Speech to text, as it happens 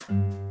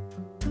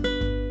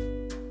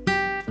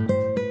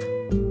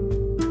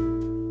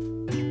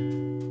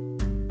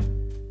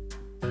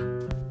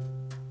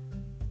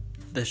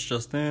This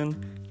just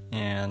in,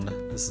 and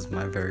this is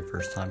my very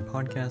first time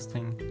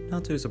podcasting.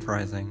 Not too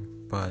surprising,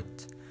 but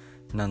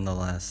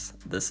nonetheless,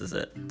 this is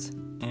it.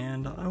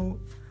 And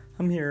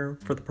I'm here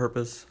for the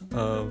purpose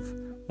of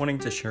wanting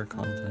to share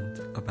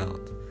content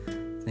about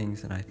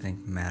things that I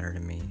think matter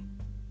to me.